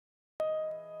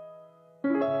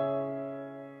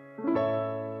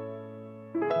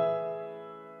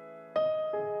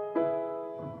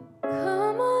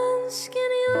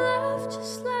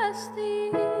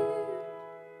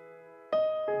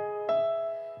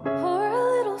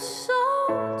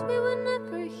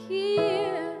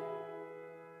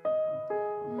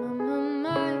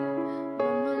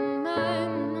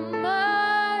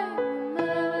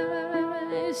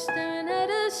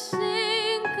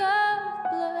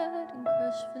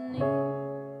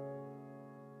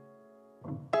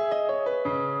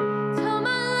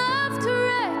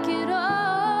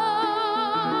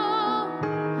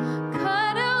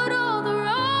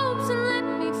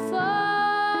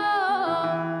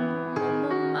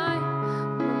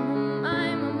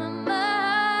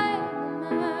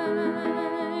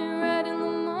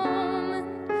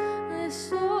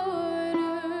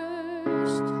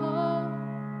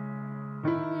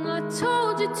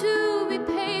you to be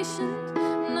patient,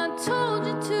 and I told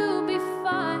you to be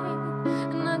fine,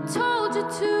 and I told you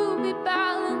to be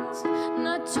balanced, and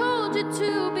I told you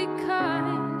to be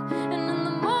kind. And in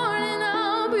the morning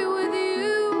I'll be with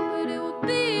you, but it will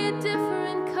be a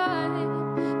different kind,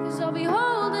 'cause I'll be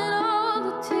holding all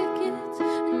the tickets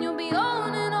and you'll be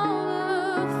owning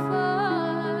all the fines.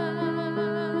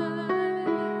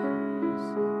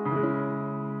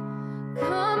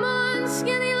 Come on,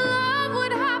 skinny love,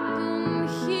 what happened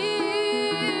here?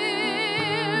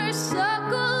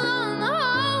 Suckle on the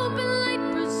hope and late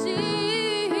Brazil.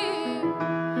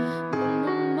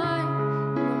 My,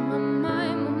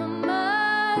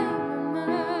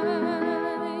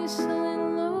 selling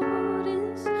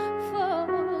lotus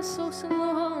fall so slow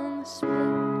on the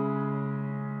split.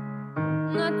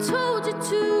 And I told you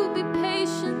to be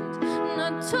patient, and I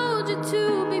told you to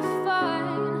be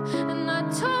fine, and I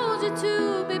told you to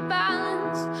be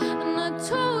balanced, and I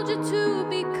told you to